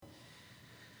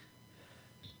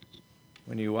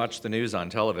When you watch the news on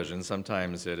television,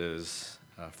 sometimes it is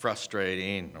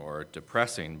frustrating or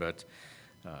depressing, but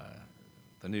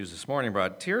the news this morning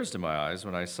brought tears to my eyes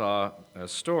when I saw a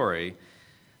story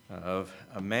of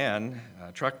a man,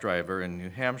 a truck driver in New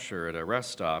Hampshire at a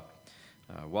rest stop,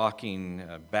 walking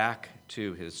back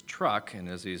to his truck, and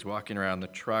as he's walking around the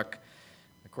truck,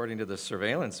 according to the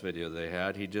surveillance video they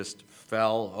had, he just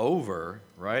fell over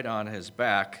right on his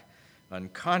back,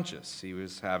 unconscious. He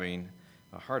was having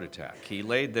a heart attack. He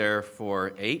laid there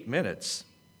for 8 minutes.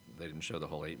 They didn't show the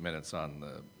whole 8 minutes on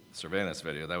the surveillance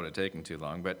video. That would have taken too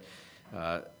long. But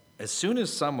as soon as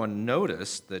someone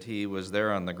noticed that he was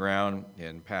there on the ground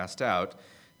and passed out,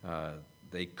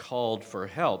 they called for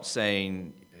help,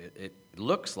 saying it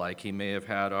looks like he may have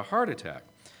had a heart attack.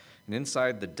 And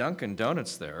inside the Dunkin'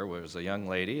 Donuts there was a young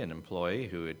lady, an employee,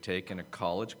 who had taken a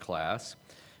college class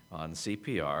on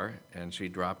CPR, and she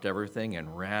dropped everything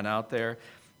and ran out there.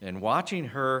 And watching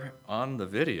her on the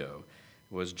video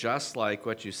was just like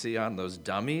what you see on those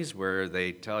dummies where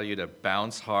they tell you to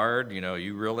bounce hard. You know,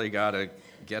 you really got to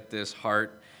get this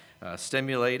heart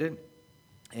stimulated.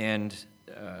 And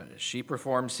she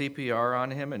performed CPR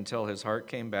on him until his heart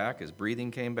came back, his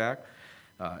breathing came back,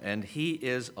 and he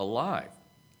is alive.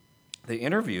 They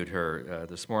interviewed her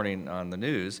this morning on the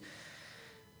news,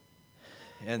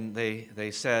 and they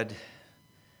said,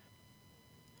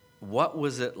 "What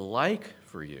was it like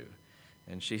for you?"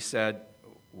 And she said,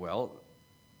 "Well,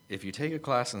 if you take a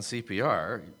class in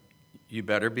CPR, you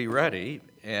better be ready.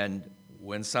 And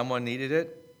when someone needed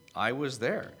it, I was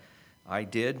there. I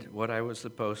did what I was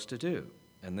supposed to do."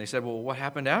 And they said, "Well, what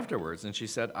happened afterwards?" And she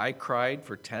said, "I cried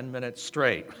for 10 minutes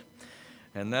straight.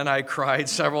 And then I cried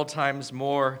several times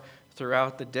more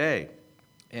throughout the day."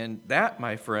 And that,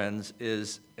 my friends,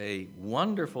 is a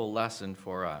wonderful lesson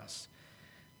for us,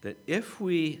 that if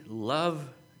we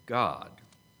love God,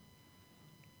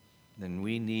 then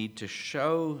we need to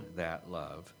show that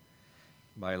love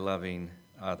by loving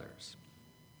others.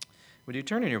 Would you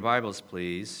turn in your Bibles,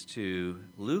 please, to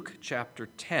Luke chapter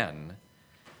 10,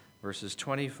 verses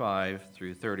 25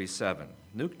 through 37.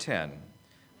 Luke 10,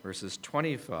 verses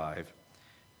 25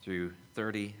 through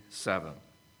 37.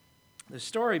 The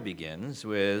story begins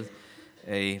with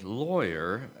a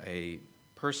lawyer, a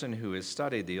person who has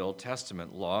studied the Old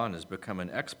Testament law and has become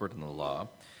an expert in the law,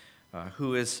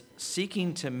 who is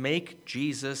seeking to make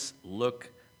Jesus look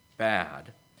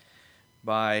bad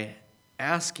by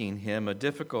asking him a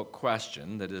difficult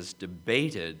question that is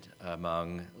debated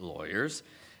among lawyers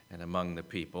and among the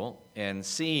people, and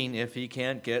seeing if he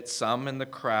can't get some in the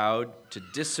crowd to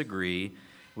disagree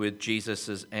with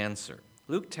Jesus' answer.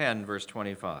 Luke 10, verse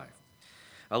 25.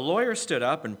 A lawyer stood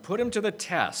up and put him to the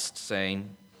test,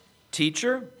 saying,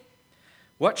 "Teacher,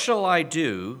 what shall I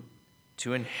do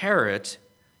to inherit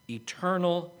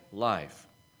eternal life?"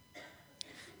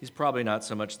 He's probably not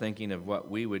so much thinking of what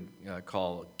we would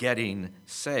call getting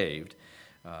saved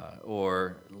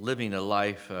or living a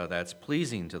life that's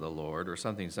pleasing to the Lord or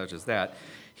something such as that.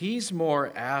 He's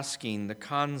more asking the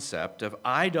concept of,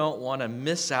 I don't want to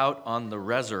miss out on the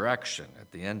resurrection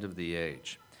at the end of the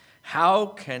age. How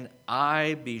can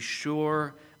I be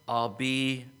sure I'll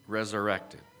be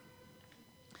resurrected?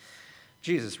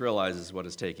 Jesus realizes what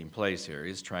is taking place here.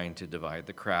 He's trying to divide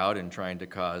the crowd and trying to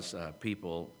cause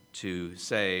people to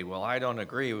say, well, I don't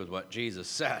agree with what Jesus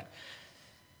said.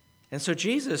 And so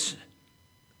Jesus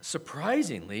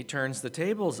surprisingly turns the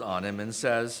tables on him and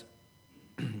says,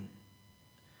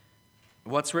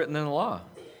 what's written in the law?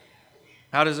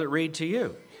 How does it read to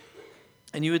you?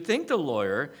 And you would think the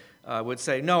lawyer would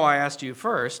say, no, I asked you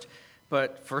first.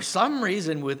 But for some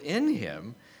reason within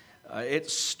him, it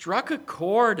struck a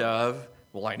chord of,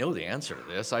 well, I know the answer to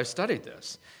this. I've studied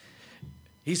this.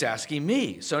 He's asking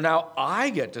me. So now I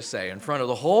get to say in front of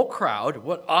the whole crowd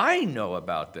what I know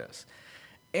about this.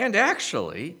 And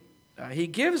actually, he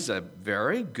gives a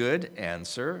very good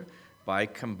answer by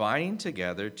combining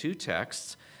together two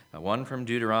texts, one from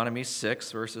Deuteronomy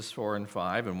 6, verses 4 and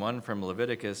 5, and one from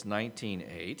Leviticus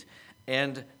 19:8,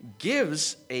 and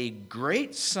gives a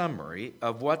great summary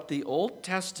of what the Old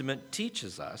Testament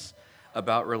teaches us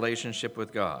about relationship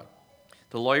with God.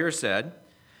 The lawyer said,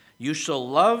 "You shall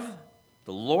love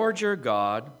the Lord your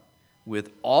God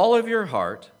with all of your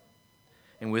heart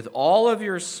and with all of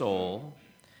your soul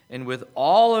and with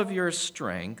all of your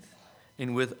strength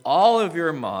and with all of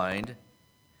your mind,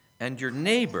 and your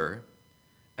neighbor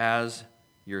as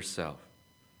yourself."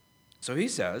 So he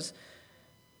says,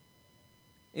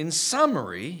 in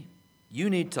summary, you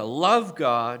need to love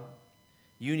God,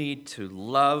 you need to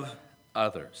love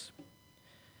others.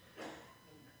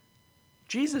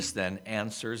 Jesus then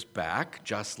answers back,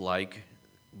 just like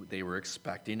they were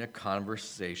expecting a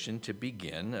conversation to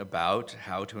begin about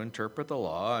how to interpret the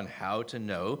law and how to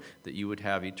know that you would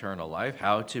have eternal life,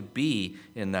 how to be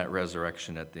in that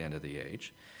resurrection at the end of the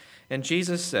age. And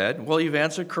Jesus said, well, you've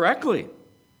answered correctly.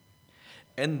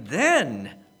 And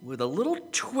then, with a little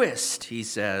twist, he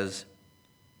says,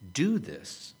 do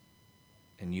this,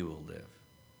 and you will live.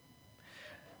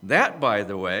 That, by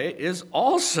the way, is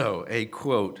also a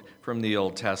quote from the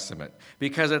Old Testament,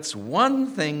 because it's one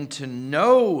thing to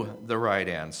know the right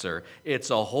answer.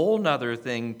 It's a whole nother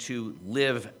thing to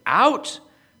live out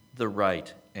the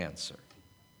right answer.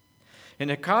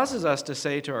 And it causes us to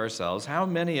say to ourselves, how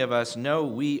many of us know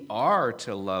we are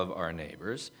to love our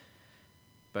neighbors,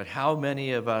 but how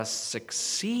many of us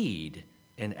succeed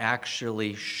in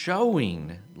actually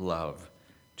showing love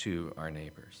to our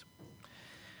neighbors?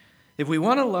 If we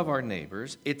want to love our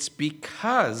neighbors, it's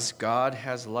because God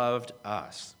has loved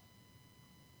us.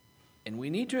 And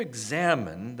we need to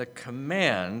examine the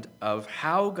command of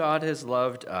how God has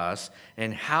loved us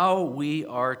and how we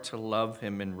are to love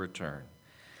him in return.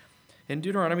 In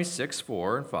Deuteronomy 6,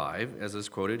 4, and 5, as is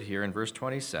quoted here in verse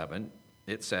 27,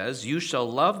 it says, you shall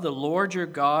love the Lord your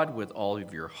God with all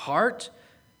of your heart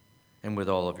and with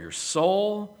all of your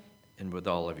soul and with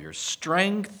all of your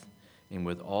strength and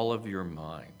with all of your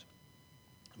mind.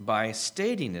 By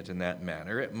stating it in that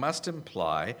manner, it must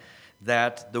imply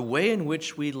that the way in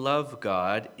which we love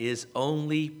God is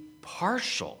only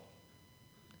partial.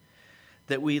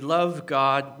 That we love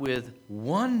God with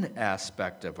one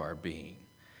aspect of our being,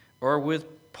 or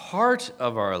with part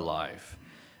of our life,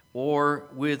 or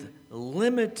with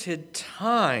limited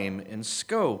time and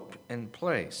scope and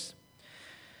place.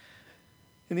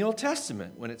 In the Old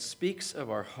Testament, when it speaks of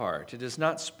our heart, it is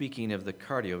not speaking of the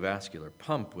cardiovascular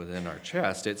pump within our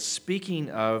chest. It's speaking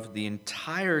of the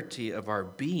entirety of our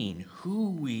being,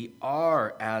 who we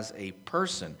are as a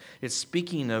person. It's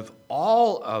speaking of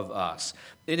all of us.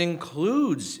 It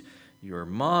includes your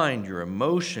mind, your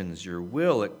emotions, your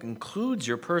will. It includes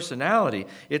your personality.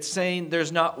 It's saying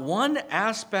there's not one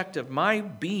aspect of my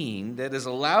being that is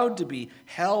allowed to be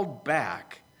held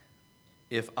back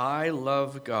if I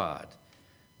love God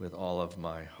with all of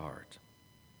my heart.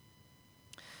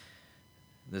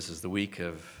 This is the week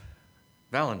of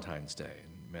Valentine's Day.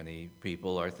 Many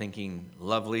people are thinking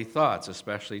lovely thoughts,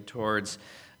 especially towards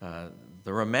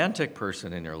the romantic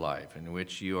person in your life, in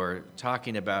which you are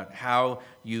talking about how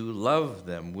you love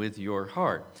them with your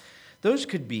heart. Those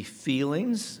could be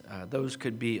feelings, those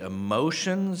could be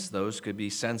emotions, those could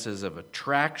be senses of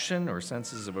attraction or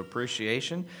senses of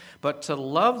appreciation. But to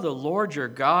love the Lord your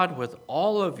God with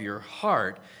all of your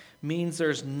heart means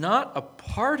there's not a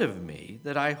part of me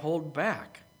that I hold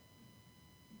back.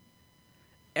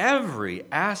 Every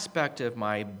aspect of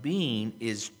my being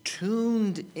is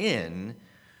tuned in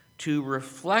to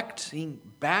reflecting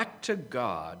back to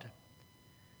God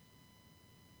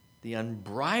the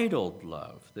unbridled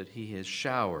love that he has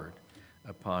showered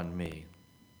upon me.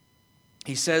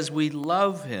 He says we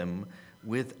love him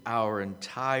with our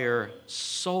entire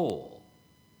soul.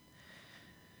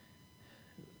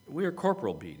 We are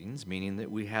corporal beings, meaning that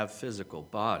we have physical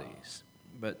bodies,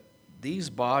 but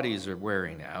these bodies are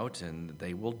wearing out and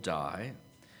they will die.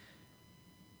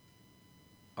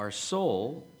 Our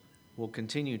soul will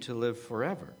continue to live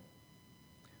forever.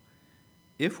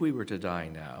 If we were to die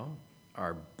now,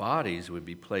 our bodies would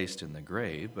be placed in the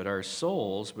grave, but our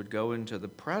souls would go into the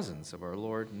presence of our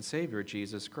Lord and Savior,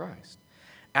 Jesus Christ.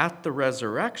 At the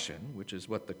resurrection, which is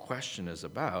what the question is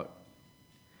about,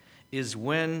 is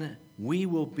when we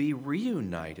will be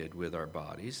reunited with our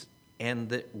bodies and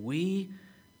that we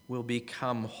will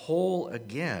become whole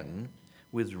again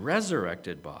with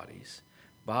resurrected bodies,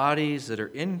 bodies that are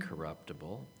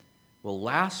incorruptible, will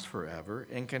last forever,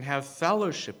 and can have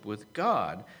fellowship with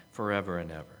God forever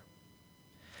and ever.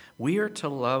 We are to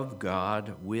love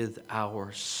God with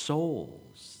our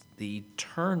souls, the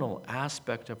eternal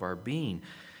aspect of our being,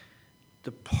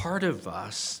 the part of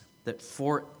us that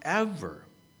forever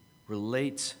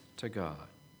relates to God.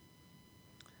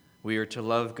 We are to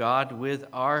love God with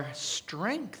our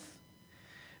strength,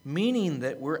 meaning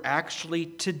that we're actually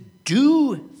to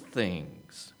do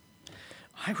things.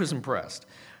 I was impressed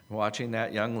watching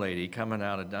that young lady coming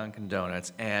out of Dunkin'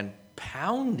 Donuts and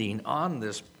pounding on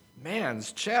this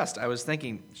man's chest. I was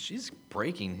thinking, she's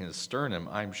breaking his sternum,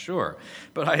 I'm sure.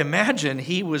 But I imagine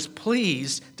he was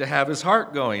pleased to have his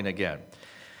heart going again.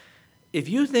 If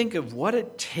you think of what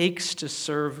it takes to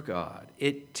serve God,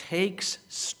 it takes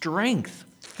strength,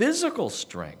 physical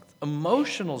strength,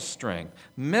 emotional strength,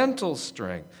 mental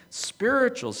strength,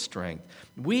 spiritual strength.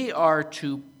 We are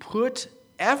to put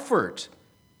effort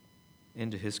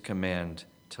into his command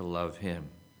to love him.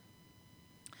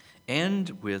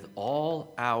 and with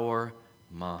all our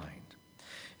mind.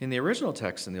 In the original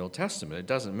text in the Old Testament, it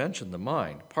doesn't mention the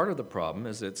mind. Part of the problem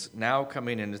is it's now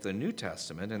coming into the New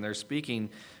Testament, and they're speaking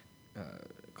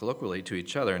colloquially to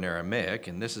each other in Aramaic,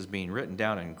 and this is being written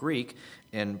down in Greek,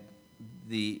 and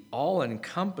the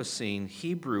all-encompassing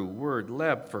Hebrew word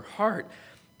leb for heart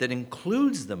that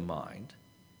includes the mind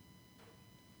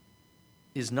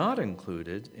is not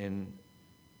included in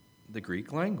the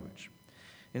Greek language.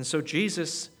 And so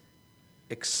Jesus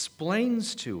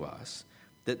explains to us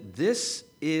that this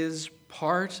is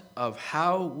part of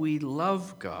how we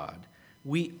love God.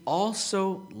 We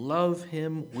also love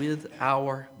him with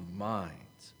our minds.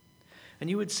 And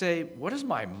you would say, what does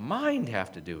my mind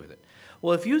have to do with it?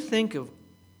 Well, if you think of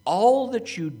all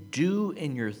that you do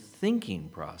in your thinking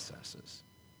processes,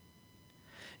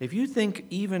 if you think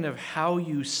even of how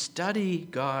you study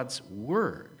God's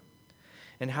word,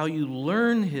 and how you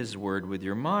learn his word with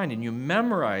your mind, and you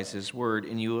memorize his word,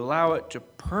 and you allow it to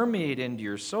permeate into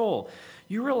your soul,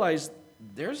 you realize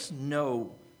there's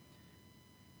no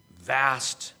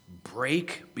vast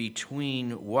break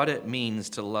between what it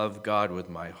means to love God with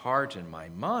my heart and my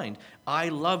mind. I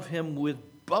love him with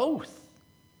both.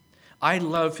 I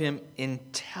love him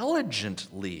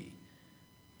intelligently.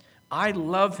 I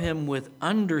love him with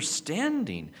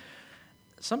understanding.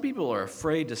 Some people are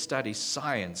afraid to study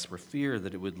science for fear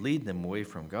that it would lead them away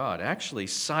from God. Actually,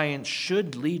 science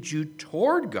should lead you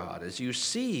toward God as you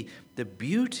see the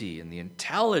beauty and the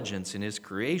intelligence in his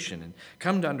creation and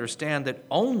come to understand that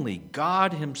only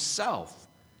God himself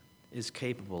is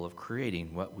capable of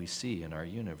creating what we see in our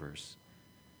universe.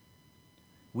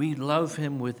 We love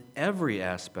him with every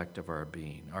aspect of our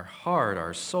being, our heart,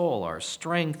 our soul, our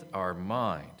strength, our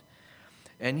mind.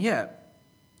 And yet,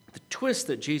 the twist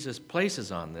that Jesus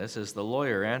places on this, as the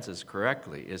lawyer answers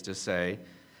correctly, is to say,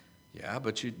 yeah,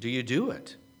 but do you do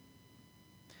it?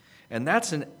 And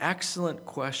that's an excellent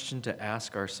question to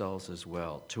ask ourselves as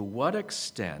well. To what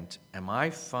extent am I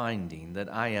finding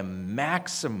that I am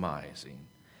maximizing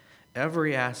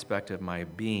every aspect of my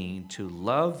being to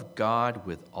love God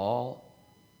with all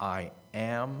I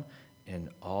am and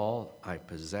all I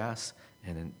possess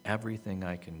and in everything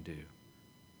I can do?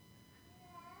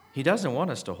 He doesn't want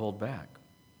us to hold back.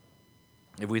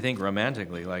 If we think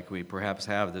romantically, like we perhaps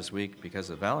have this week because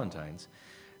of Valentine's,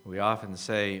 we often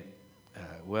say,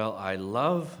 well, I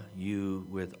love you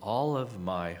with all of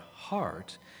my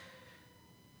heart,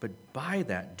 but by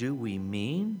that, do we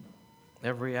mean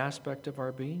every aspect of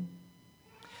our being?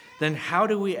 Then how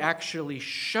do we actually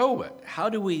show it? How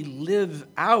do we live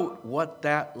out what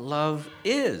that love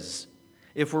is?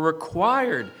 If we're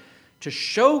required to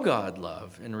show God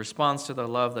love in response to the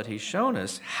love that he's shown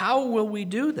us, how will we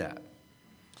do that?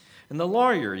 And the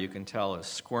lawyer, you can tell, is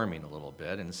squirming a little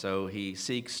bit, and so he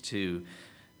seeks to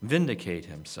vindicate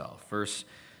himself. Verse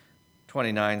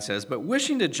 29 says, but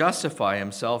wishing to justify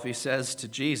himself, he says to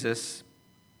Jesus,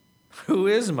 who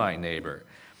is my neighbor?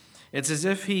 It's as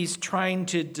if he's trying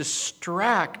to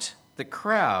distract the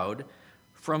crowd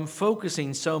from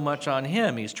focusing so much on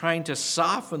him. He's trying to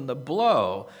soften the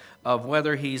blow of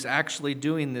whether he's actually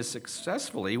doing this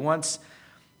successfully. He wants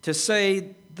to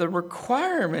say the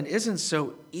requirement isn't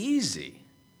so easy.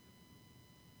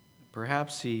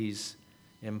 Perhaps he's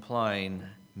implying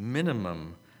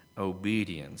minimum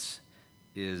obedience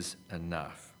is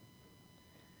enough.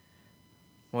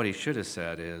 What he should have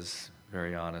said is,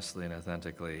 very honestly and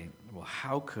authentically, well,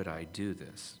 how could I do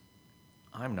this?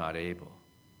 I'm not able.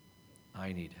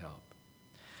 I need help.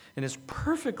 And it's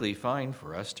perfectly fine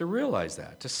for us to realize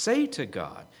that, to say to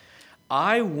God,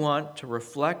 I want to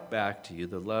reflect back to you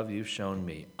the love you've shown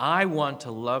me. I want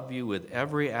to love you with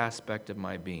every aspect of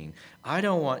my being. I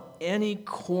don't want any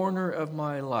corner of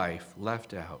my life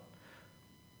left out.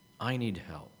 I need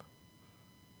help.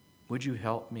 Would you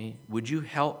help me? Would you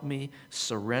help me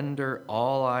surrender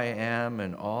all I am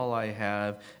and all I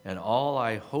have and all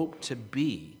I hope to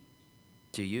be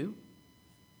to you?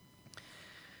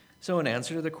 So in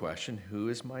answer to the question, who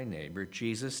is my neighbor,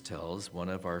 Jesus tells one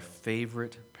of our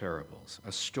favorite parables,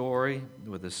 a story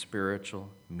with a spiritual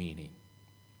meaning.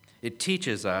 It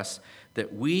teaches us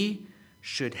that we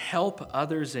should help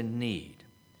others in need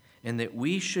and that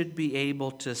we should be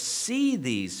able to see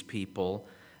these people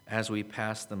as we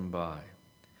pass them by,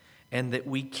 and that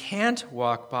we can't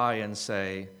walk by and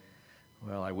say,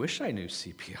 well, I wish I knew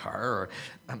CPR, or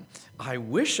I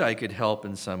wish I could help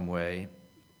in some way.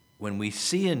 When we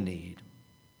see a need,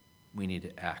 we need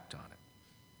to act on it.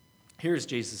 Here's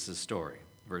Jesus' story,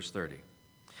 verse 30.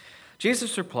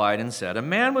 Jesus replied and said, a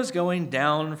man was going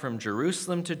down from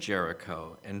Jerusalem to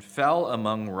Jericho and fell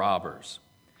among robbers,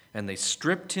 and they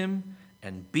stripped him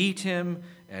and beat him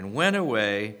and went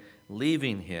away,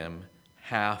 leaving him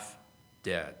half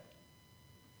dead.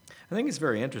 I think it's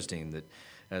very interesting that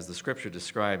as the scripture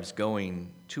describes going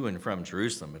to and from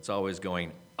Jerusalem, it's always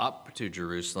going up to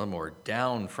Jerusalem or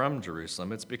down from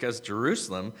Jerusalem. It's because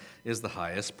Jerusalem is the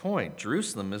highest point.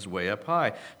 Jerusalem is way up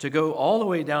high. To go all the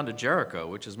way down to Jericho,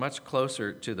 which is much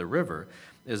closer to the river,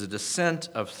 is a descent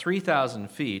of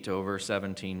 3,000 feet over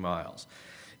 17 miles.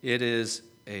 It is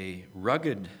a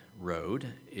rugged road.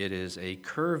 It is a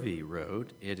curvy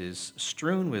road. It is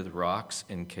strewn with rocks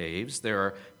and caves. There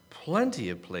are plenty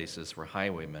of places for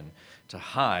highwaymen to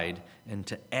hide and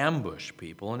to ambush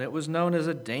people, and it was known as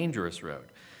a dangerous road.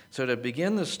 So to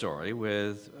begin the story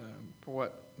with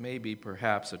what may be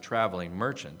perhaps a traveling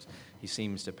merchant, he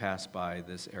seems to pass by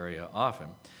this area often.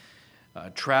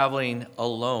 Traveling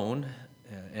alone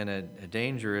in a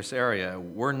dangerous area,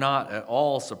 we're not at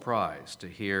all surprised to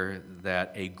hear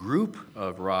that a group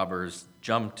of robbers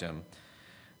jumped him.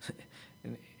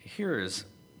 And here is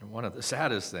one of the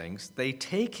saddest things. They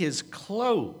take his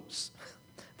clothes.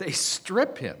 They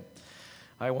strip him.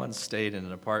 I once stayed in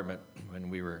an apartment when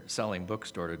we were selling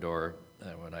books door to door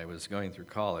when I was going through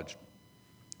college.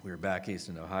 We were back east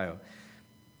in Ohio.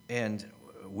 And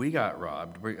we got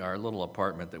robbed. Our little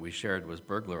apartment that we shared was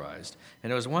burglarized.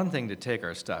 And it was one thing to take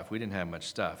our stuff. We didn't have much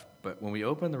stuff. But when we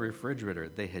opened the refrigerator,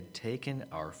 they had taken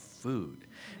our food.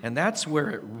 And that's where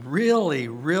it really,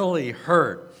 really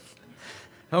hurt.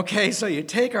 Okay, so you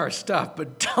take our stuff,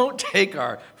 but don't take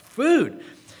our food.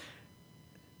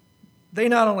 They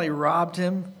not only robbed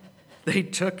him, they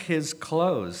took his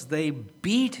clothes. They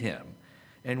beat him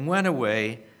and went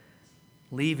away,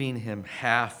 leaving him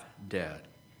half dead.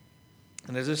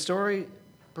 And as the story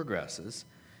progresses,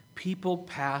 people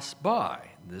pass by.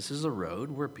 This is a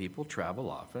road where people travel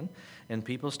often, and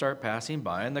people start passing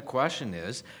by. And the question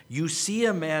is, you see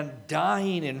a man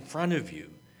dying in front of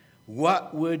you.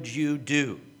 What would you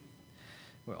do?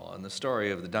 Well, in the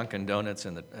story of the Dunkin' Donuts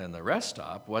and the rest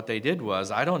stop, what they did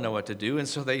was, I don't know what to do, and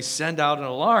so they send out an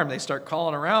alarm. They start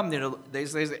calling around. They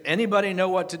say, anybody know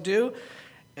what to do?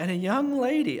 And a young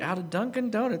lady out of Dunkin'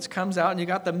 Donuts comes out, and you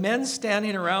got the men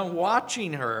standing around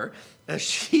watching her as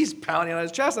she's pounding on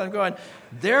his chest. And I'm going,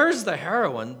 there's the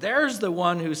heroine. There's the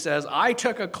one who says, I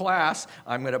took a class.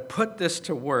 I'm going to put this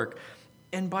to work.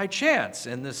 And by chance,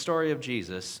 in the story of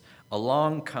Jesus,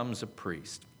 along comes a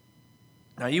priest.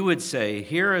 Now, you would say,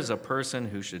 here is a person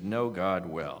who should know God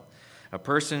well, a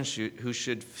person who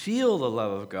should feel the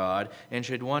love of God and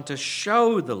should want to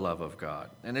show the love of God.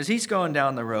 And as he's going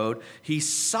down the road, he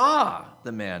saw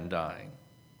the man dying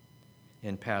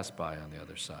and passed by on the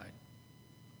other side.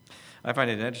 I find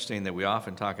it interesting that we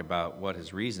often talk about what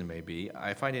his reason may be.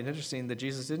 I find it interesting that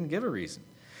Jesus didn't give a reason.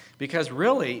 Because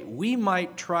really, we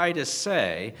might try to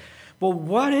say, well,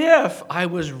 what if I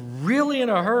was really in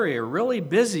a hurry or really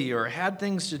busy or had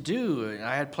things to do and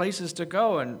I had places to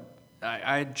go and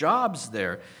I had jobs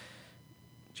there?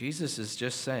 Jesus is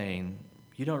just saying,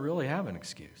 you don't really have an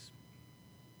excuse.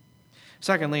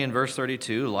 Secondly, in verse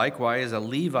 32, likewise, a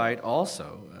Levite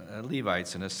also. A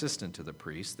Levite's an assistant to the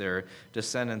priest. They're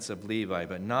descendants of Levi,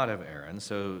 but not of Aaron.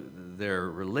 So they're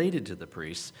related to the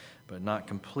priests, but not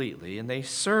completely. And they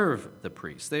serve the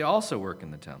priests. They also work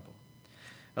in the temple.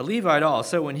 A Levite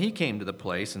also, when he came to the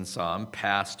place and saw him,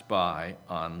 passed by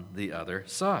on the other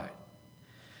side.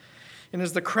 And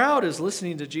as the crowd is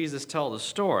listening to Jesus tell the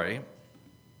story,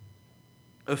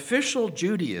 official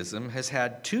Judaism has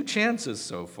had two chances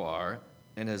so far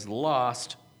and has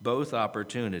lost both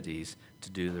opportunities to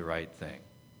do the right thing.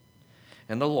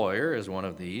 And the lawyer is one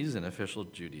of these in official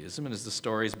Judaism. And as the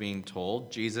story is being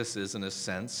told, Jesus is in a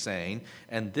sense saying,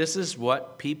 and this is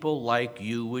what people like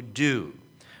you would do.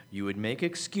 You would make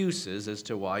excuses as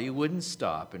to why you wouldn't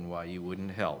stop and why you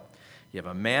wouldn't help. You have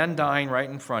a man dying right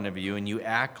in front of you, and you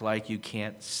act like you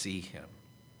can't see him.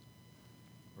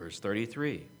 Verse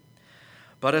 33.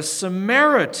 But a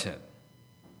Samaritan,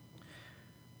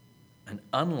 an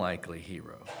unlikely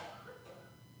hero,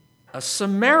 a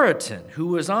Samaritan who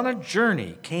was on a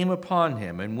journey came upon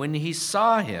him, and when he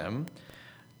saw him,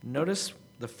 notice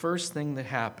the first thing that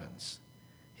happens.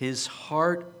 His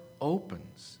heart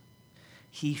opens.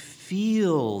 He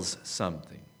feels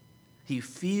something. He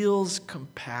feels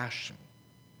compassion.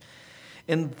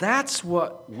 And that's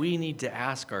what we need to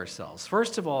ask ourselves.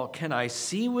 First of all, can I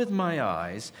see with my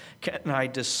eyes? Can I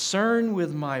discern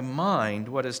with my mind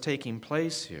what is taking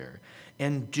place here?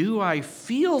 And do I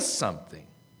feel something?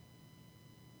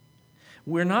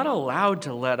 We're not allowed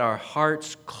to let our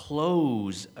hearts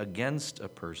close against a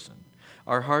person.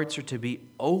 Our hearts are to be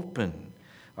open.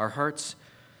 Our hearts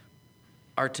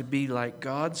are to be like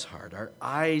God's heart. Our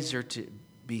eyes are to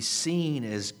be seen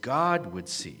as God would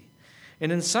see.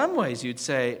 And in some ways, you'd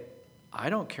say, I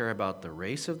don't care about the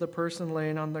race of the person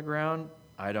laying on the ground.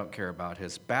 I don't care about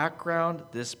his background.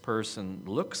 This person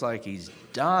looks like he's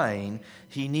dying.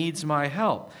 He needs my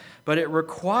help. But it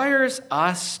requires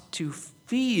us to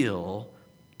feel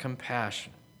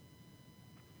compassion.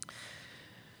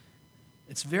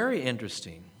 It's very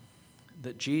interesting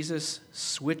that Jesus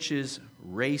switches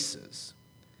races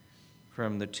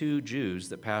from the two Jews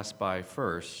that passed by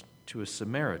first to a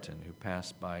Samaritan who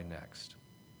passed by next.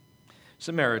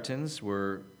 Samaritans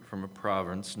were from a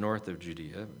province north of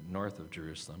Judea, north of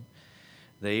Jerusalem.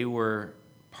 They were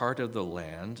part of the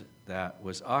land that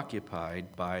was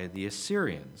occupied by the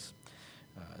Assyrians.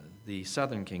 The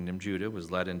southern kingdom, Judah,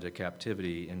 was led into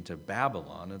captivity into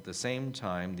Babylon. At the same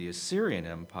time, the Assyrian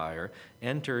Empire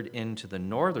entered into the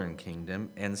northern kingdom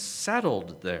and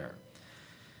settled there.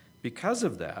 Because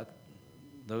of that,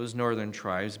 those northern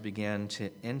tribes began to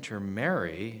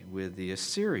intermarry with the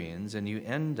Assyrians, and you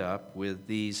end up with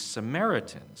these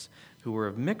Samaritans who were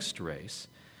of mixed race,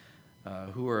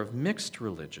 who were of mixed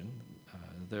religion.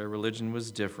 Their religion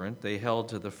was different. They held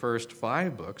to the first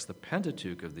 5 books, the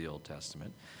Pentateuch of the Old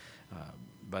Testament,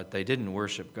 but they didn't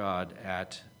worship God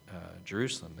at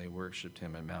Jerusalem. They worshiped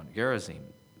him at Mount Gerizim.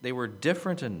 They were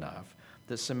different enough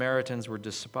that Samaritans were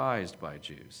despised by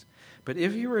Jews. But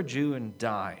if you were a Jew and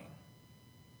dying,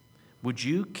 would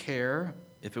you care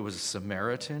if it was a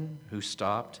Samaritan who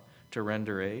stopped to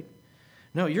render aid?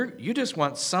 No, you just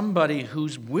want somebody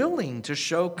who's willing to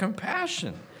show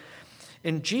compassion.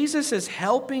 And Jesus is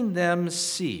helping them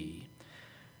see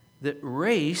that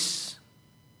race,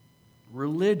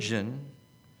 religion,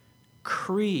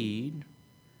 creed,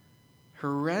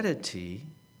 heredity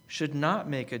should not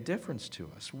make a difference to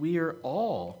us. We are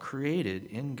all created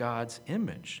in God's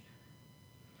image.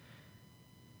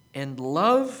 And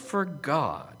love for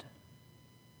God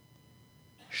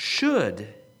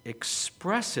should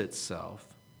express itself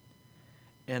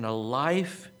in a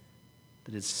life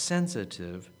that is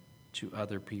sensitive to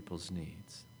other people's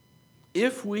needs.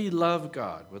 If we love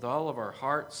God with all of our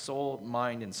heart, soul,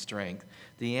 mind, and strength,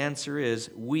 the answer is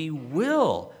we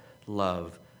will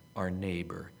love our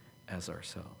neighbor as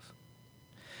ourselves.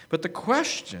 But the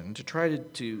question, to try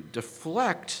to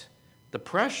deflect the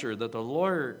pressure that the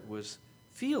Lord was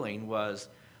feeling, was,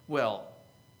 well,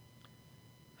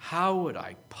 how would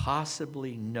I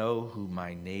possibly know who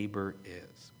my neighbor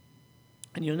is?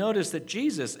 And you'll notice that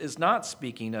Jesus is not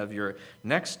speaking of your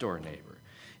next door neighbor.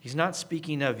 He's not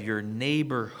speaking of your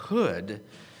neighborhood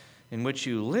in which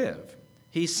you live.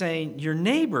 He's saying your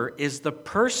neighbor is the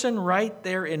person right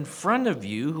there in front of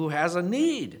you who has a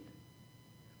need.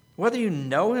 Whether you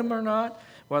know him or not,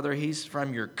 whether he's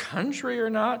from your country or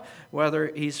not, whether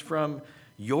he's from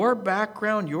your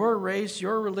background, your race,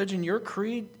 your religion, your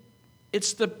creed,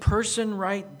 it's the person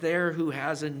right there who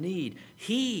has a need.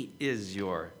 He is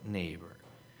your neighbor.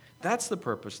 That's the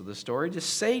purpose of the story, to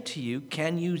say to you,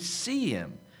 can you see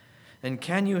him? And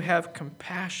can you have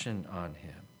compassion on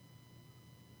him?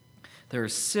 There are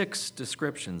 6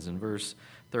 descriptions in verse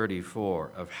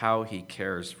 34 of how he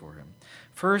cares for him.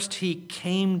 First, he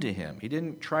came to him. He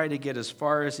didn't try to get as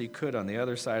far as he could on the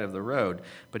other side of the road,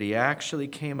 but he actually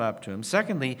came up to him.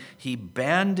 Secondly, he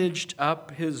bandaged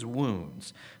up his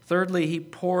wounds. Thirdly, he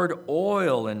poured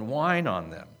oil and wine on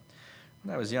them.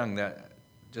 When I was young, that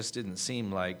just didn't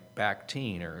seem like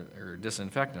Bactine or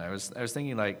disinfectant. I was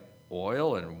thinking like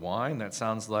oil and wine. That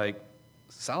sounds like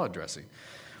salad dressing.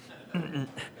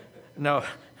 No,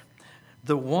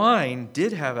 the wine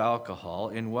did have alcohol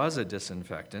and was a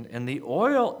disinfectant, and the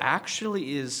oil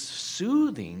actually is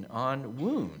soothing on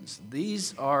wounds.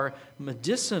 These are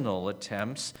medicinal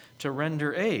attempts to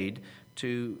render aid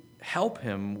to help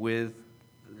him with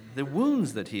the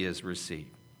wounds that he has received.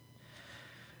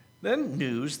 Then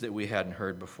news that we hadn't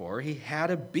heard before, he had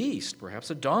a beast,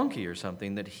 perhaps a donkey or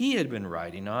something, that he had been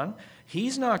riding on.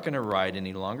 He's not going to ride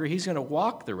any longer. He's going to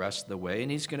walk the rest of the way,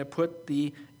 and he's going to put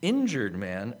the injured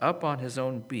man up on his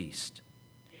own beast.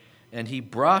 And he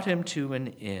brought him to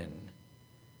an inn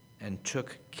and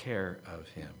took care of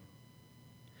him.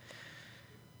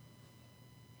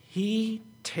 He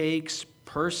takes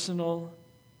personal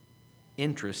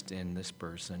interest in this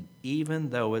person,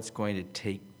 even though it's going to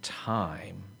take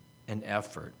time and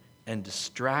effort and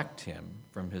distract him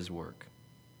from his work.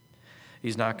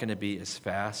 He's not going to be as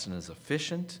fast and as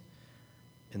efficient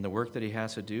in the work that he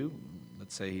has to do.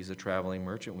 Let's say he's a traveling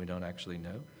merchant, we don't actually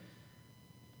know.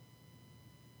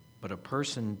 But a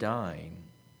person dying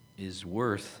is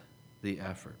worth the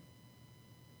effort.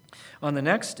 On the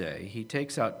next day, he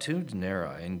takes out 2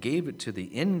 denarii and gave it to the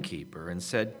innkeeper and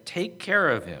said, "Take care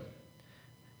of him."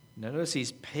 Notice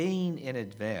he's paying in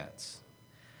advance.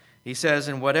 He says,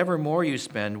 and whatever more you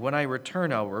spend, when I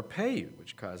return, I'll repay you,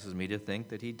 which causes me to think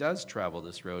that he does travel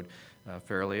this road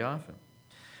fairly often.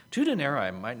 2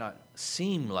 denarii might not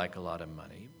seem like a lot of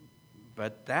money,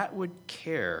 but that would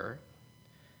care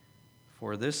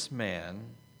for this man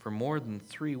for more than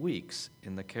 3 weeks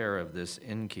in the care of this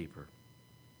innkeeper.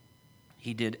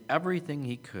 He did everything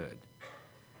he could.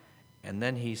 And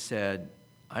then he said,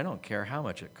 I don't care how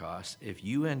much it costs. If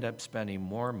you end up spending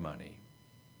more money,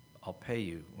 I'll pay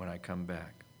you when I come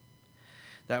back.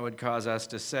 That would cause us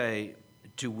to say,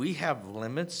 do we have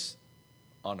limits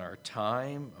on our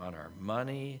time, on our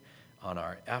money, on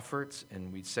our efforts?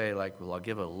 And we'd say, like, well, I'll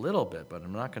give a little bit, but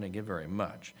I'm not going to give very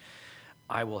much.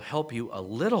 I will help you a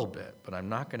little bit, but I'm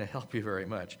not going to help you very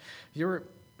much. You ever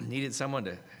needed someone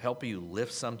to help you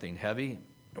lift something heavy,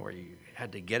 or you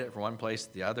had to get it from one place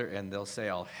to the other, and they'll say,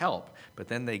 I'll help, but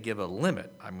then they give a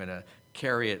limit. I'm going to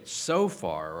carry it so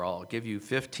far, or I'll give you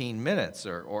 15 minutes,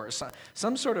 or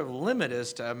some sort of limit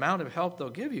as to amount of help they'll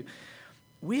give you.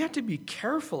 We have to be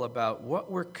careful about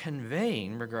what we're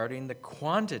conveying regarding the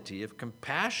quantity of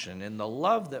compassion and the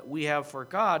love that we have for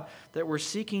God that we're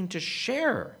seeking to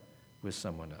share with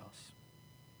someone else.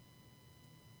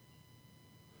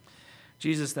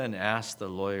 Jesus then asked the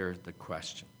lawyer the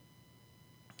question.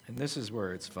 And this is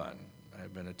where it's fun.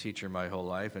 I've been a teacher my whole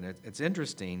life, and it's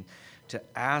interesting to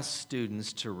ask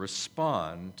students to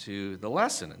respond to the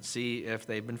lesson and see if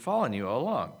they've been following you all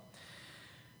along.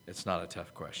 It's not a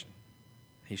tough question.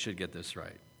 He should get this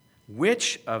right.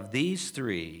 Which of these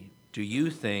 3 do you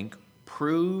think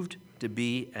proved to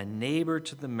be a neighbor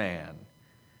to the man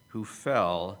who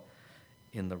fell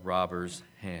in the robber's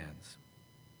hands?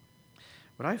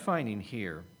 What I find in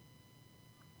here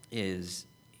is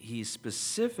he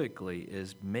specifically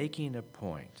is making a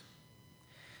point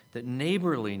that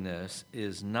neighborliness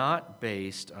is not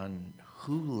based on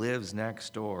who lives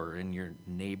next door in your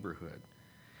neighborhood.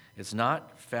 It's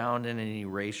not found in any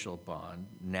racial bond,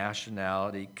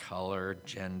 nationality, color,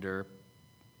 gender,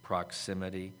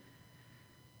 proximity.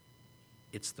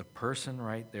 It's the person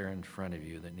right there in front of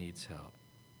you that needs help.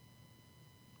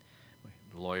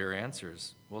 The lawyer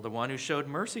answers, well, the one who showed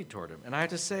mercy toward him. And I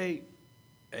have to say,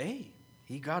 A.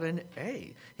 He got an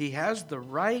A. He has the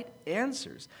right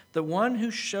answers. The one who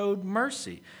showed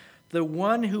mercy, the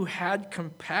one who had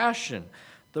compassion,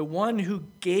 the one who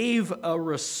gave a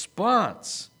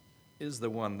response is the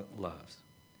one that loves.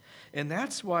 And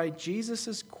that's why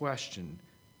Jesus' question,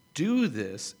 do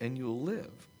this and you'll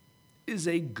live, is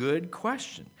a good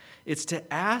question. It's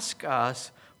to ask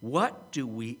us, what do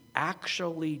we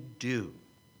actually do?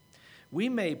 We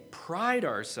may pride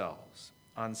ourselves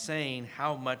on saying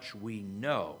how much we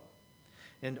know.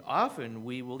 And often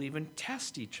we will even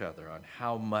test each other on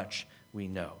how much we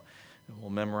know.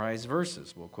 We'll memorize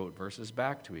verses. We'll quote verses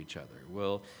back to each other.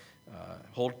 We'll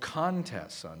hold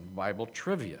contests on Bible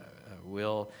trivia.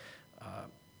 We'll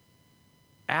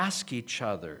ask each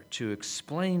other to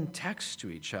explain text to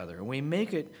each other. And we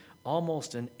make it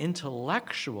almost an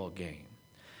intellectual game.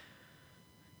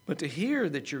 But to hear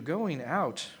that you're going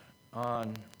out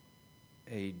on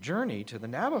a journey to the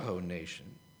Navajo Nation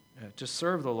to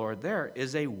serve the Lord there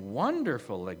is a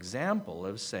wonderful example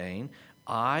of saying,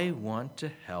 I want to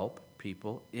help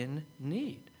people in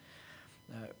need.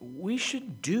 We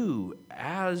should do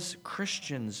as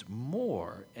Christians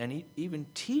more and even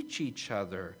teach each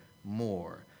other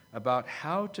more about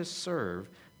how to serve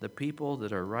the people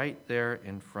that are right there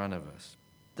in front of us.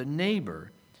 The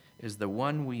neighbor is the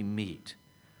one we meet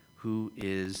who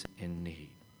is in need.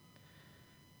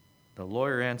 The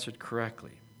lawyer answered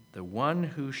correctly, the one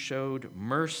who showed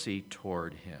mercy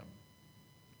toward him.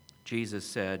 Jesus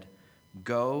said,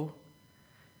 go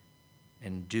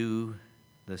and do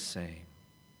the same.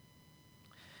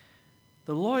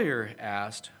 The lawyer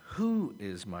asked, who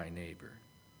is my neighbor?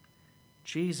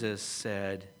 Jesus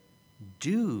said,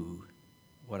 do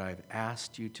what I've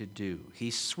asked you to do.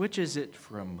 He switches it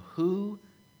from who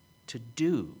to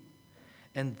do.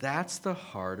 And that's the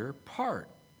harder part.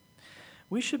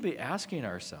 We should be asking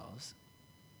ourselves,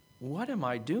 what am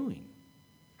I doing?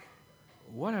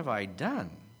 What have I done?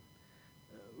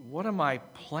 What am I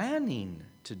planning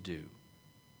to do?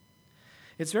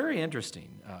 It's very interesting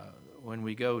when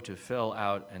we go to fill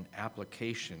out an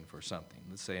application for something.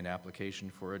 Let's say an application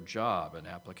for a job, an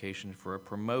application for a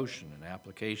promotion, an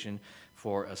application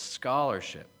for a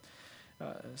scholarship.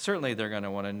 Certainly they're going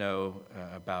to want to know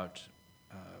about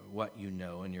what you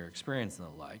know and your experience and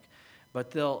the like.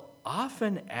 But they'll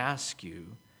often ask you,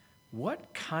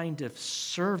 what kind of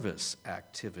service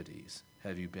activities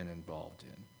have you been involved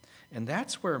in? And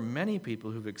that's where many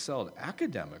people who've excelled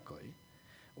academically,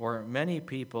 or many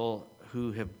people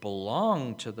who have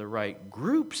belonged to the right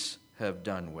groups have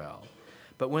done well.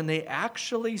 But when they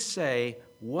actually say,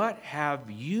 what have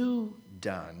you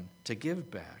done to give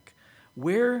back?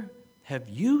 Where have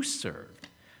you served?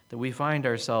 That we find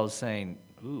ourselves saying,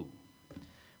 ooh,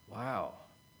 wow,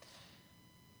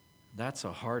 that's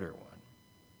a harder one.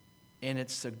 And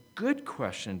it's a good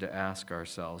question to ask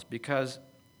ourselves because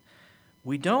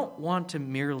we don't want to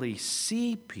merely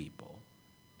see people.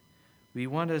 We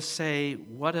want to say,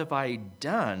 what have I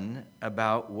done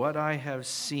about what I have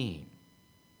seen?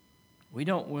 We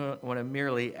don't want to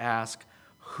merely ask,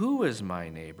 who is my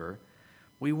neighbor?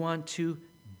 We want to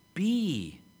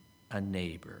be a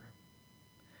neighbor,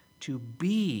 to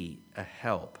be a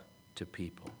help to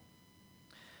people.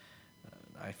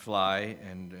 I fly,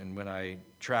 and when I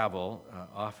travel,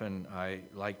 often I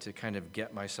like to kind of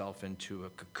get myself into a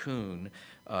cocoon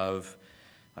of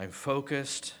I'm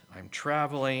focused, I'm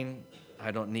traveling,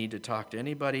 I don't need to talk to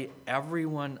anybody.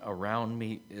 Everyone around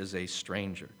me is a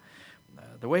stranger.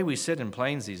 The way we sit in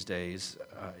planes these days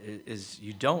is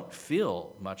you don't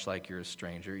feel much like you're a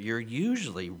stranger. You're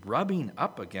usually rubbing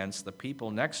up against the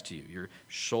people next to you. Your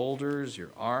shoulders,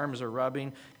 your arms are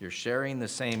rubbing. You're sharing the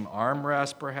same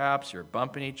armrest, perhaps. You're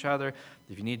bumping each other.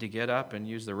 If you need to get up and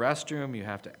use the restroom, you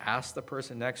have to ask the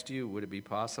person next to you, would it be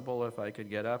possible if I could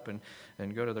get up and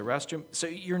go to the restroom? So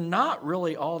you're not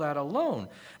really all that alone.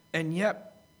 And yet,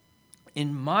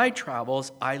 in my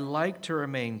travels, I like to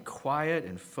remain quiet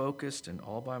and focused and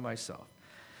all by myself.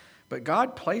 But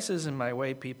God places in my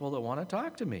way people that want to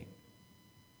talk to me,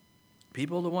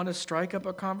 people that want to strike up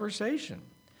a conversation.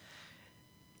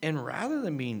 And rather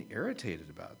than being irritated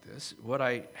about this, what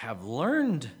I have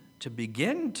learned to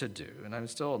begin to do, and I'm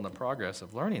still in the progress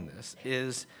of learning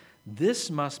this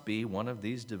must be one of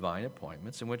these divine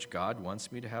appointments in which God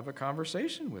wants me to have a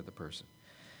conversation with a person.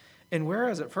 And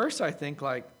whereas at first I think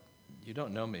like, you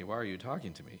don't know me, why are you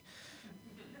talking to me?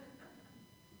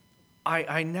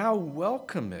 I now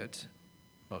welcome it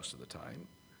most of the time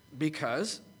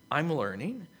because I'm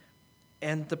learning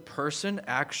and the person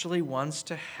actually wants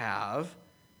to have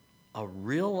a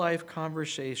real-life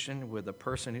conversation with a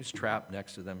person who's trapped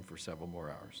next to them for several more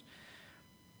hours.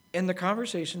 And the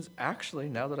conversations actually,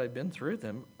 now that I've been through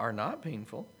them, are not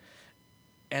painful,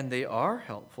 and they are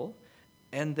helpful,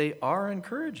 and they are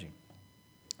encouraging.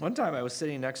 One time I was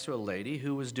sitting next to a lady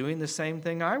who was doing the same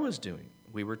thing I was doing.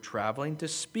 We were traveling to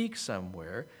speak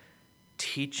somewhere,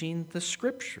 teaching the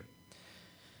Scripture.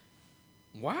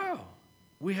 Wow.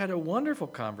 We had a wonderful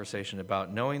conversation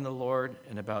about knowing the Lord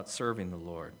and about serving the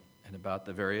Lord and about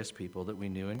the various people that we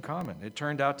knew in common. It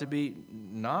turned out to be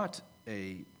not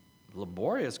a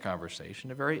laborious conversation,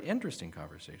 a very interesting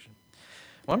conversation.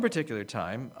 One particular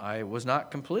time, I was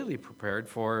not completely prepared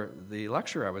for the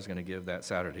lecture I was going to give that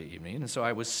Saturday evening, and so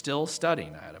I was still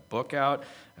studying. I had a book out,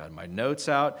 I had my notes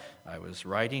out, I was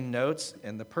writing notes,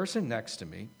 and the person next to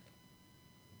me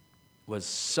was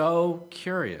so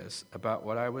curious about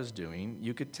what I was doing,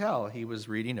 you could tell he was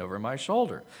reading over my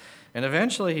shoulder. And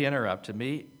eventually he interrupted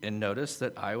me and noticed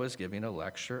that I was giving a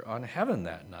lecture on heaven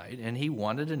that night, and he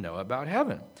wanted to know about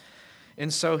heaven.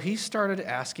 And so he started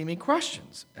asking me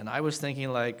questions, and I was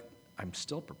thinking like, I'm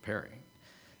still preparing.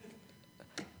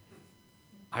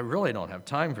 I really don't have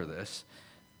time for this.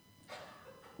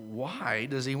 Why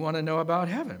does he want to know about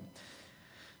heaven?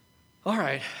 All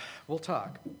right, we'll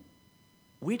talk.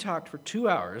 We talked for 2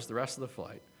 hours, the rest of the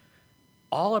flight,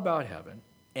 all about heaven,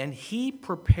 and he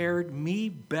prepared me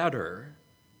better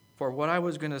for what I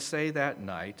was going to say that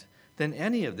night than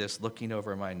any of this looking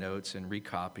over my notes and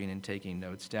recopying and taking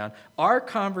notes down. Our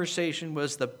conversation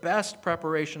was the best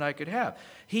preparation I could have.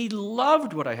 He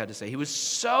loved what I had to say. He was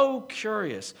so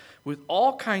curious with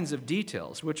all kinds of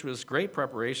details, which was great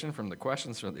preparation from the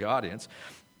questions from the audience.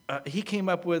 He came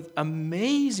up with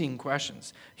amazing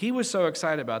questions. He was so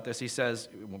excited about this, he says,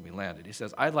 when we landed, he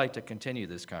says, I'd like to continue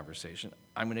this conversation.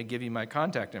 I'm going to give you my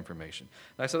contact information.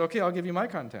 And I said, okay, I'll give you my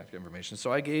contact information.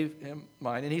 So I gave him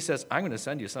mine, and he says, I'm going to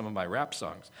send you some of my rap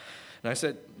songs. And I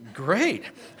said, great.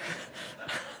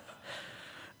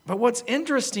 But what's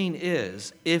interesting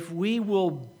is, if we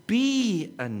will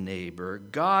be a neighbor,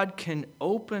 God can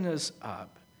open us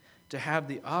up to have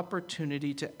the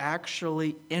opportunity to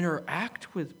actually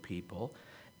interact with people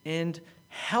and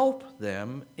help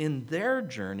them in their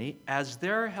journey as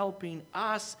they're helping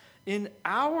us in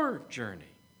our journey.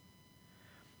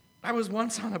 I was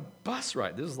once on a bus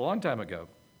ride, this is a long time ago,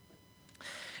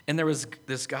 and there was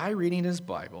this guy reading his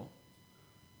Bible,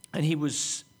 and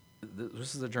this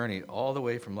is a journey all the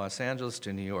way from Los Angeles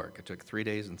to New York. It took 3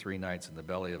 days and 3 nights in the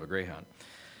belly of a Greyhound.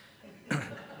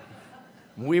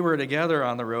 We were together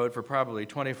on the road for probably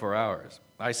 24 hours.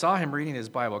 I saw him reading his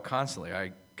Bible constantly.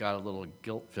 I got a little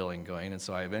guilt feeling going, and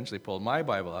so I eventually pulled my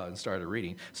Bible out and started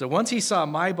reading. So once he saw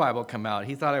my Bible come out,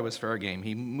 he thought I was fair game.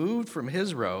 He moved from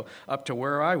his row up to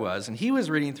where I was, and he was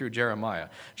reading through Jeremiah.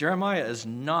 Jeremiah is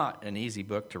not an easy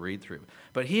book to read through,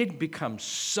 but he had become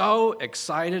so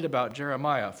excited about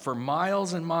Jeremiah. For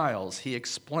miles and miles, he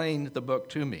explained the book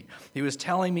to me. He was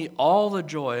telling me all the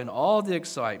joy and all the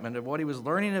excitement of what he was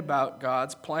learning about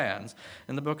God's plans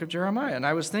in the book of Jeremiah. And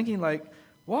I was thinking, like,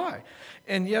 why?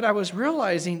 And yet I was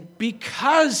realizing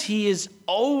because he is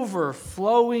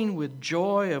overflowing with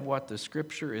joy of what the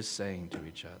Scripture is saying to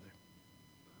each other.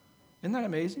 Isn't that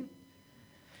amazing?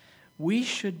 We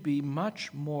should be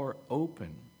much more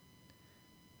open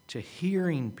to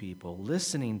hearing people,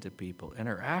 listening to people,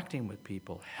 interacting with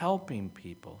people, helping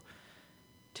people,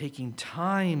 taking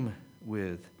time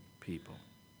with people.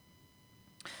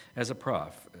 As a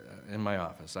prof in my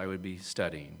office, I would be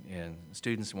studying, and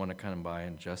students want to come by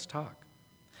and just talk.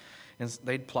 And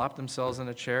they'd plop themselves in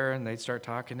a chair, and they'd start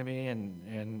talking to me,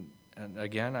 and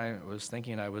again, I was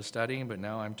thinking I was studying, but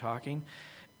now I'm talking.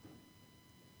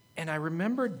 And I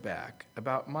remembered back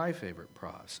about my favorite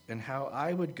profs and how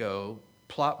I would go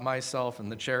plop myself in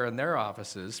the chair in their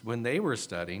offices when they were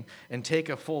studying and take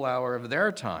a full hour of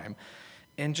their time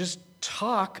and just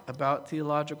talk about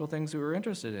theological things we were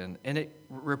interested in. And it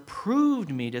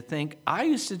reproved me to think, I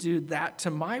used to do that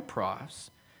to my profs.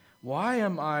 Why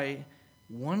am I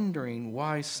wondering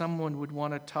why someone would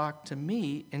want to talk to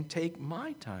me and take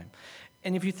my time?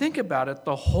 And if you think about it,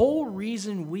 the whole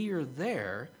reason we are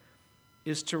there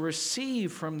is to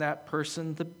receive from that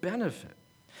person the benefit.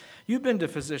 You've been to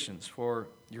physicians for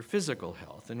your physical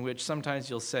health, in which sometimes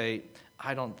you'll say,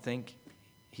 I don't think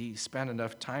he spent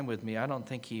enough time with me. I don't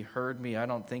think he heard me. I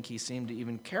don't think he seemed to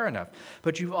even care enough.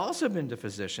 But you've also been to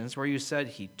physicians where you said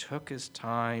he took his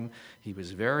time, he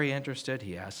was very interested,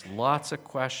 he asked lots of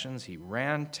questions, he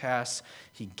ran tests,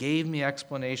 he gave me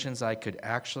explanations I could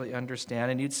actually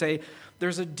understand. And you'd say,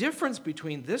 there's a difference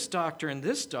between this doctor and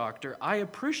this doctor. I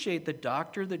appreciate the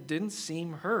doctor that didn't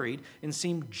seem hurried and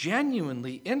seemed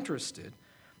genuinely interested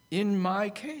in my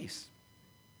case.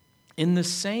 In the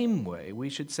same way, we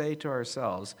should say to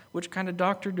ourselves, which kind of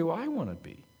doctor do I want to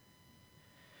be?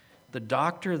 The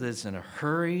doctor that's in a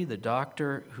hurry, the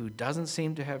doctor who doesn't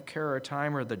seem to have care or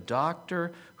time, or the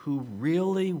doctor who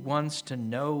really wants to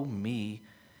know me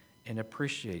and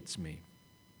appreciates me?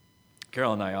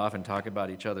 Carol and I often talk about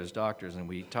each other's doctors, and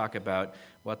we talk about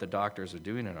what the doctors are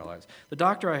doing in our lives. The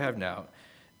doctor I have now,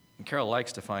 and Carol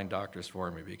likes to find doctors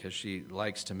for me because she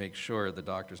likes to make sure the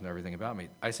doctors know everything about me.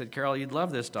 I said, Carol, you'd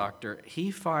love this doctor. He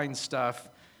finds stuff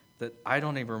that I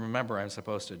don't even remember I'm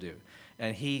supposed to do.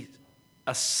 And he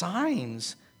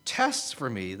assigns tests for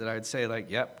me that I'd say, like,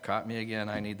 yep, caught me again.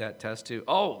 I need that test too.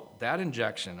 Oh, that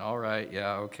injection. All right.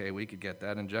 Yeah, okay, we could get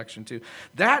that injection too.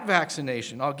 That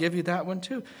vaccination, I'll give you that one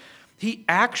too. He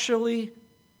actually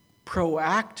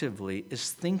proactively is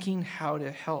thinking how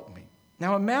to help me.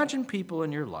 Now imagine people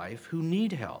in your life who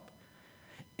need help.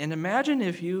 And imagine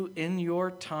if you, in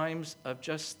your times of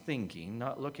just thinking,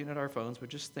 not looking at our phones, but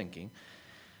just thinking,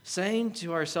 saying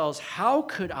to ourselves, how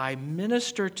could I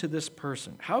minister to this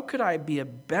person? How could I be a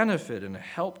benefit and a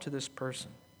help to this person?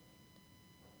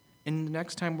 And the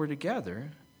next time we're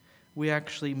together, we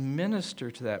actually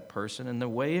minister to that person in the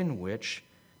way in which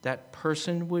that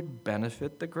person would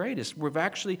benefit the greatest. We've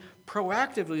actually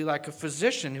proactively, like a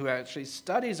physician who actually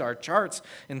studies our charts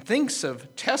and thinks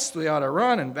of tests we ought to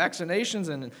run and vaccinations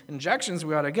and injections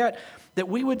we ought to get, that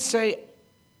we would say,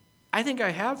 I think I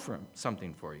have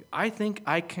something for you. I think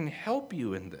I can help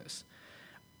you in this.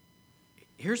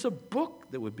 Here's a book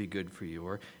that would be good for you,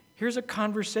 or here's a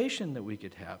conversation that we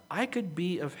could have. I could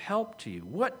be of help to you.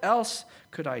 What else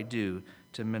could I do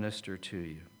to minister to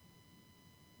you?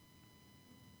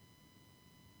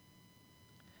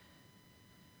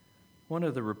 One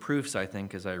of the reproofs, I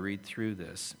think, as I read through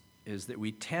this, is that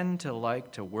we tend to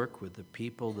like to work with the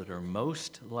people that are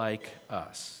most like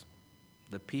us,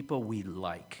 the people we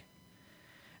like.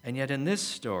 And yet in this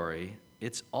story,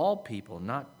 it's all people,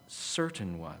 not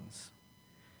certain ones,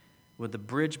 with the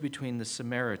bridge between the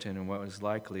Samaritan and what was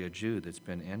likely a Jew that's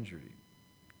been injured.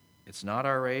 It's not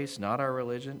our race, not our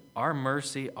religion. Our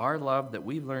mercy, our love that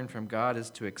we've learned from God is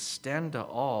to extend to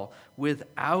all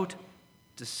without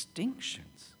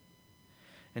distinctions.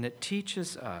 And it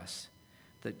teaches us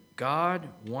that God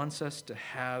wants us to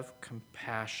have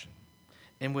compassion.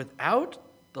 And without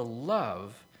the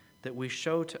love that we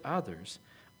show to others,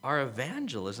 our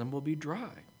evangelism will be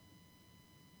dry.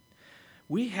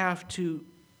 We have to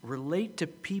relate to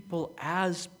people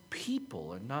as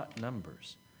people and not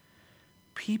numbers.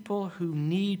 People who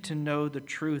need to know the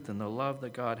truth and the love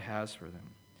that God has for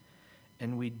them.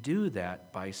 And we do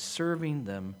that by serving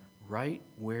them right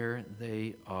where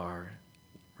they are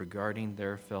regarding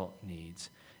their felt needs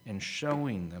and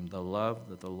showing them the love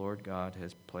that the Lord God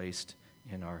has placed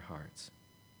in our hearts.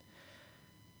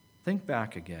 Think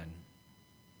back again.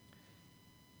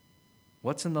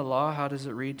 What's in the law? How does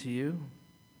it read to you?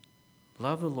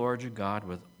 Love the Lord your God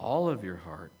with all of your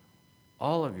heart,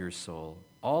 all of your soul,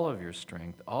 all of your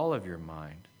strength, all of your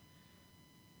mind.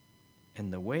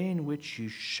 And the way in which you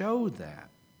show that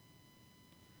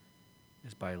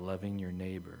is by loving your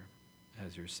neighbor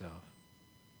as yourself.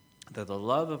 That the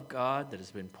love of God that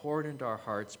has been poured into our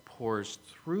hearts pours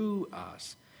through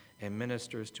us and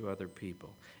ministers to other people.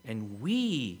 And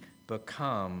we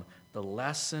become the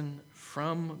lesson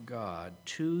from God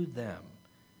to them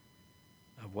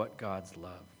of what God's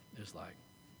love is like.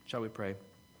 Shall we pray?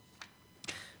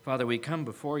 Father, we come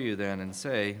before you then and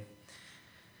say,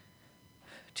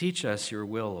 teach us your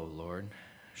will, O Lord.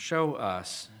 Show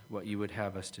us what you would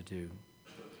have us to do.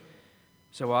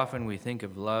 So often we think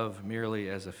of love merely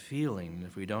as a feeling.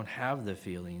 If we don't have the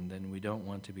feeling, then we don't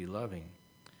want to be loving.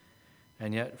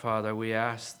 And yet, Father, we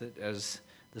ask that as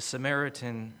the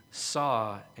Samaritan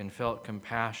saw and felt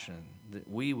compassion, that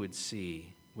we would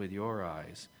see with your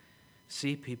eyes,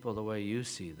 see people the way you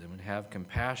see them and have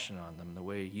compassion on them the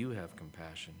way you have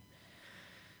compassion.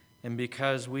 And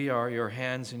because we are your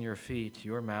hands and your feet,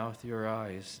 your mouth, your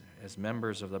eyes, as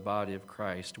members of the body of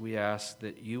Christ, we ask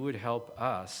that you would help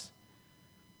us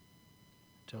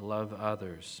to love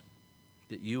others,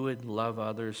 that you would love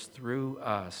others through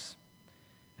us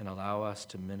and allow us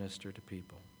to minister to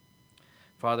people.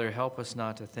 Father, help us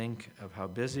not to think of how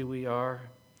busy we are.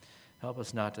 Help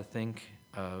us not to think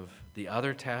of the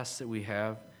other tasks that we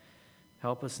have.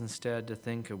 Help us instead to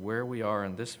think of where we are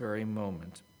in this very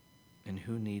moment and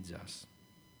who needs us,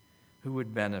 who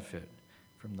would benefit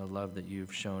from the love that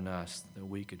you've shown us that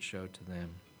we could show to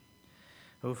them.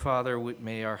 Oh, Father,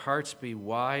 may our hearts be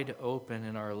wide open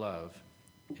in our love,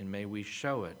 and may we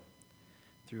show it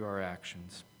through our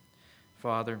actions.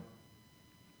 Father,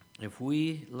 if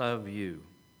we love you,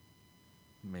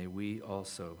 may we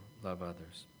also love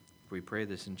others. We pray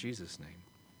this in Jesus' name.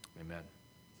 Amen.